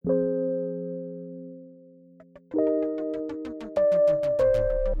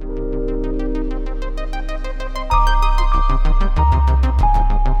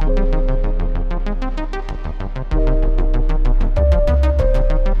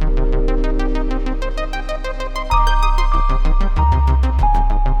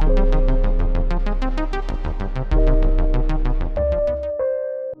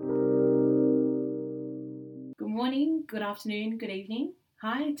afternoon, good evening.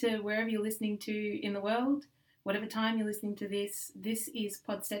 Hi to wherever you're listening to in the world, whatever time you're listening to this. This is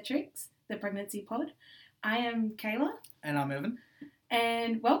Podstetrics, the pregnancy pod. I am Kayla. And I'm Evan.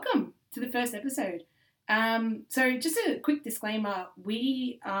 And welcome to the first episode. So just a quick disclaimer,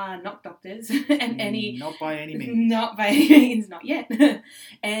 we are not doctors and Not by any means. Not by any means, not yet.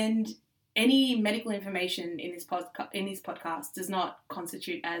 And any medical information in this podcast does not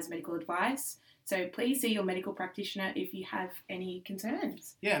constitute as medical advice. So please see your medical practitioner if you have any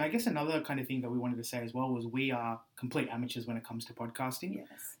concerns. Yeah, and I guess another kind of thing that we wanted to say as well was we are complete amateurs when it comes to podcasting. Yes.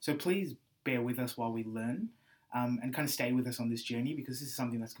 So please bear with us while we learn and kind of stay with us on this journey because this is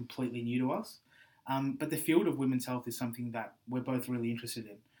something that's completely new to us. But the field of women's health is something that we're both really interested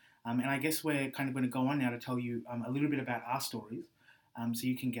in. And I guess we're kind of going to go on now to tell you a little bit about our stories so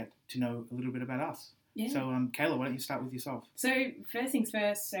you can get to know a little bit about us. Yeah. So, Kayla, why don't you start with yourself? So, first things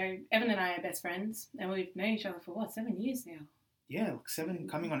first, so Evan and I are best friends, and we've known each other for, 7 years now? Yeah, like 7,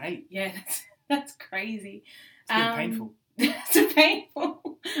 coming on 8. Yeah, that's crazy. It's been painful. It's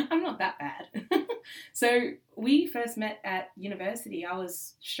painful. I'm not that bad. So, we first met at university. I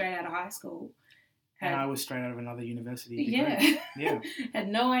was straight out of high school. And I was straight out of another university. Yeah. Yeah. Had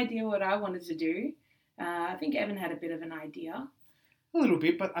no idea what I wanted to do. I think Evan had a bit of an idea. A little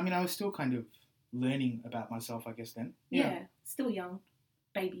bit, but I mean, I was still kind of learning about myself, I guess, then. Yeah, still young.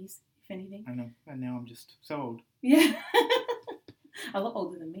 Babies, if anything. I know. And now I'm just so old. Yeah. A lot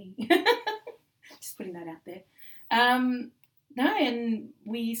older than me. Just putting that out there. No, and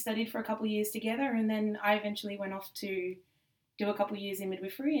we studied for a couple of years together, and then I eventually went off to do a couple of years in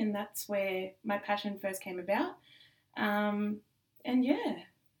midwifery, and that's where my passion first came about. And yeah.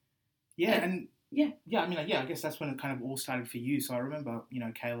 Yeah, and yeah, I mean, I guess that's when it kind of all started for you. So I remember,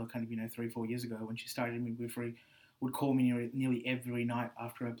 Kayla kind of, 3-4 years ago when she started in midwifery, would call me nearly every night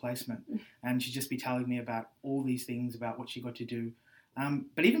after her placement, and she'd just be telling me about all these things about what she got to do.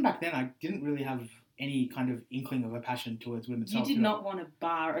 But even back then, I didn't really have any kind of inkling of a passion towards women's health. You did not want a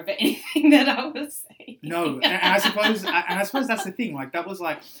bar of anything that I was saying. No, and I suppose that's the thing. Like that was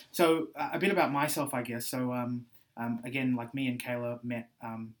like so a bit about myself, I guess. So again, like me and Kayla met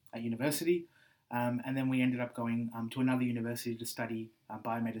at university. And then we ended up going to another university to study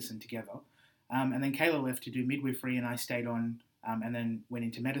biomedicine together. And then Kayla left to do midwifery and I stayed on and then went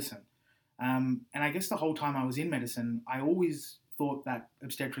into medicine. And I guess the whole time I was in medicine, I always thought that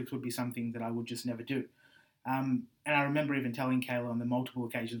obstetrics would be something that I would just never do. And I remember even telling Kayla on the multiple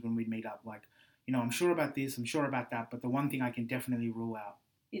occasions when we'd meet up, like, I'm sure about this, I'm sure about that, but the one thing I can definitely rule out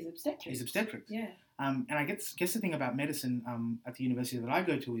is obstetrics. Yeah. And I guess the thing about medicine at the university that I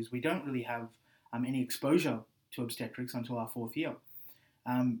go to is we don't really have any exposure to obstetrics until our 4th year.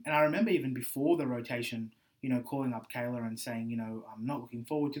 And I remember even before the rotation, calling up Kayla and saying, I'm not looking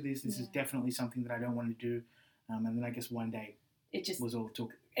forward to this. This is definitely something that I don't want to do. And then I guess one day was all it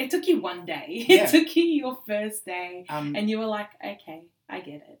took. It took you one day. Yeah. It took you your first day. And you were like, okay, I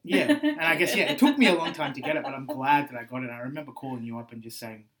get it. Yeah. And I guess, it took me a long time to get it, but I'm glad that I got it. I remember calling you up and just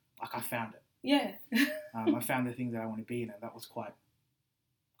saying, like, I found it. Yeah. I found the thing that I want to be in, and that was quite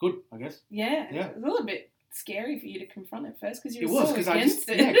good, I guess. Yeah. It was a little bit scary for you to confront at first because you were so against I just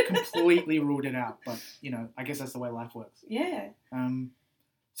it. completely ruled it out. But, I guess that's the way life works. Yeah.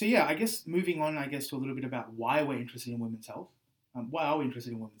 So, I guess moving on, to a little bit about why we're interested in women's health. Why are we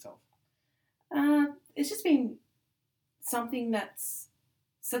interested in women's health? It's just been something that's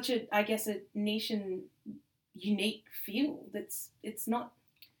such a niche and unique field. It's not,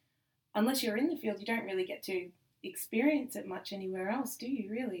 unless you're in the field, you don't really get to experience it much anywhere else, do you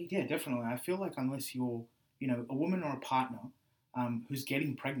really? Yeah, definitely. I feel like unless you're, a woman or a partner who's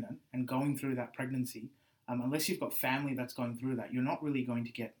getting pregnant and going through that pregnancy, unless you've got family that's going through that, you're not really going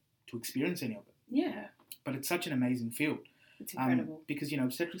to get to experience any of it. Yeah. But it's such an amazing field. It's incredible. Because,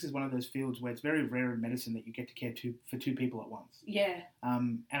 obstetrics is one of those fields where it's very rare in medicine that you get to care for 2 people at once. Yeah.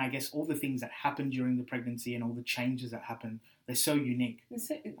 And I guess all the things that happen during the pregnancy and all the changes that happen, they're so unique. It's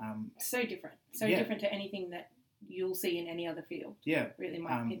so different. So different to anything that you'll see in any other field. Yeah. Really, in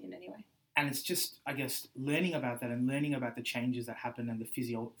my opinion, anyway. And it's just, I guess, learning about that and learning about the changes that happen and the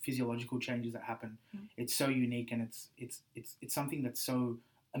physiological changes that happen. It's so unique and it's something that's so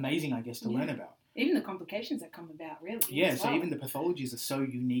amazing, I guess, to learn about. Even the complications that come about, really. Yeah, so even the pathologies are so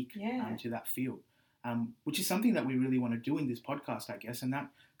unique to that field, which is something that we really want to do in this podcast, I guess, and that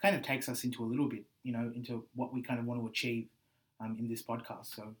kind of takes us into a little bit, into what we kind of want to achieve in this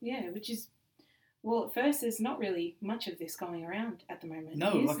podcast. So which is, well, at first, there's not really much of this going around at the moment.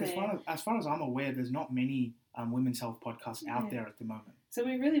 No, like as far as I'm aware, there's not many women's health podcasts out there at the moment. So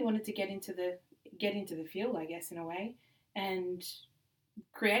we really wanted to get into the field, I guess, in a way, and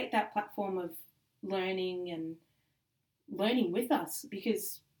create that platform of learning and learning with us,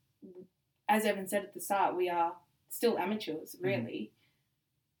 because as Evan said at the start, we are still amateurs, really.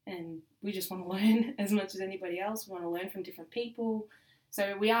 And we just want to learn as much as anybody else. We want to learn from different people.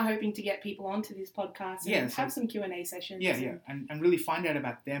 So we are hoping to get people onto this podcast and have some Q&A sessions. And really find out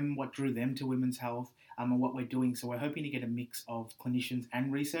about them, what drew them to women's health, and what we're doing. So we're hoping to get a mix of clinicians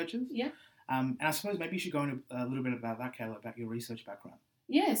and researchers. Yeah. And I suppose maybe you should go into a little bit about that, Kayla, about your research background.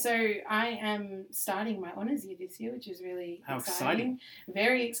 Yeah, so I am starting my honours year this year, which is really exciting.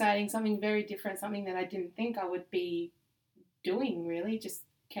 Very exciting, something very different, something that I didn't think I would be doing, really. Just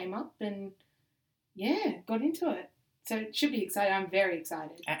came up and, got into it. So it should be exciting. I'm very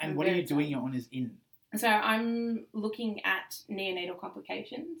excited. And what are you doing your honours in? So I'm looking at neonatal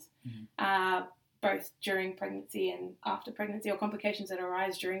complications, both during pregnancy and after pregnancy, or complications that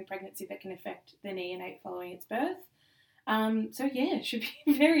arise during pregnancy that can affect the neonate following its birth. It should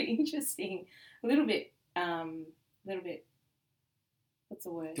be very interesting. A little bit, what's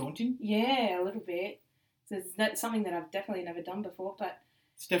the word? Daunting? Yeah, a little bit. So that's something that I've definitely never done before, but...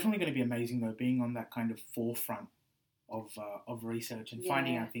 It's definitely going to be amazing, though, being on that kind of forefront of research and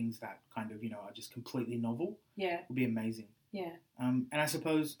finding out things that kind of, are just completely novel. Yeah. Will be amazing. Yeah. And I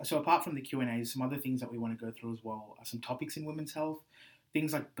suppose, so apart from the Q&As, some other things that we want to go through as well are some topics in women's health,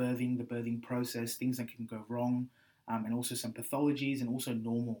 things like birthing, the birthing process, things that can go wrong, and also some pathologies, and also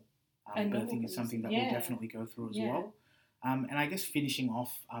normal birthing is something that we'll definitely go through as well. And I guess finishing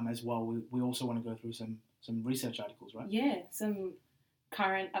off as well, we also want to go through some research articles, right? Yeah, some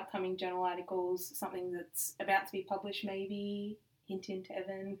current upcoming journal articles, something that's about to be published maybe, hint to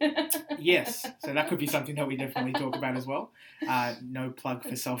Evan. Yes, so that could be something that we definitely talk about as well. No plug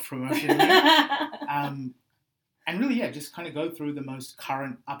for self-promotion. And really, just kind of go through the most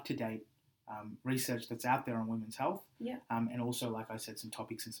current, up-to-date research that's out there on women's health. Yeah. And also, like I said, some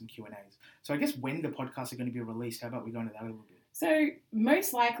topics and some Q&As. So I guess when the podcasts are going to be released, how about we go into that a little bit? So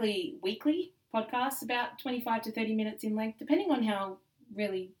most likely weekly podcasts, about 25 to 30 minutes in length, depending on how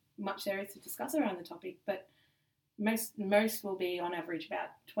really much there is to discuss around the topic. But most will be on average about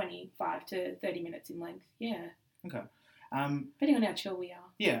 25 to 30 minutes in length. Yeah. Okay. Depending on how chill we are.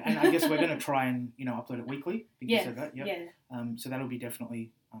 Yeah, and I guess we're going to try and upload it weekly. I think you said that. Yep. Yeah. So that'll be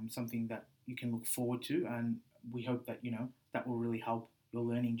definitely something that you can look forward to, and we hope that that will really help your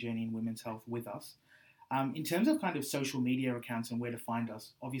learning journey in women's health with us. In terms of kind of social media accounts and where to find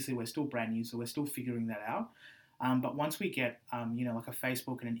us, obviously we're still brand new, so we're still figuring that out. But once we get like a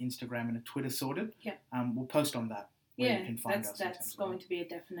Facebook and an Instagram and a Twitter sorted, we'll post on that where you can find us. That's going to be a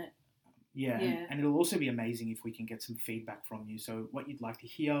definite. Yeah. And it'll also be amazing if we can get some feedback from you. So what you'd like to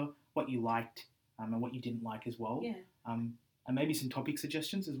hear, what you liked, and what you didn't like as well. Yeah. And maybe some topic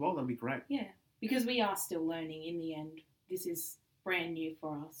suggestions as well. That'd be great. Yeah, because we are still learning in the end. This is brand new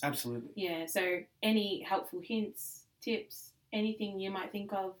for us. Absolutely. Yeah, so any helpful hints, tips, anything you might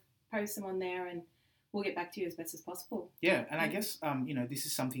think of, post them on there and we'll get back to you as best as possible. Yeah, and I guess, this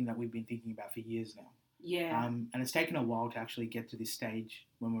is something that we've been thinking about for years now. Yeah. And it's taken a while to actually get to this stage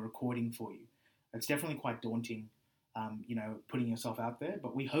when we're recording for you. It's definitely quite daunting, putting yourself out there,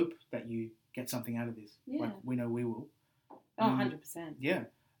 but we hope that you get something out of this. Yeah. Like we know we will. Oh, 100%. Yeah.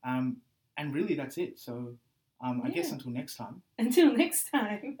 And really that's it. So I guess until next time. Until next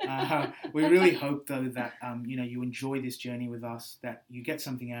time. We really hope, though, that, you enjoy this journey with us, that you get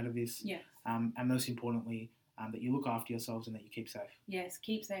something out of this. Yes. And most importantly, that you look after yourselves and that you keep safe. Yes,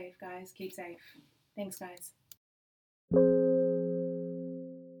 keep safe, guys. Keep safe. Thanks, guys.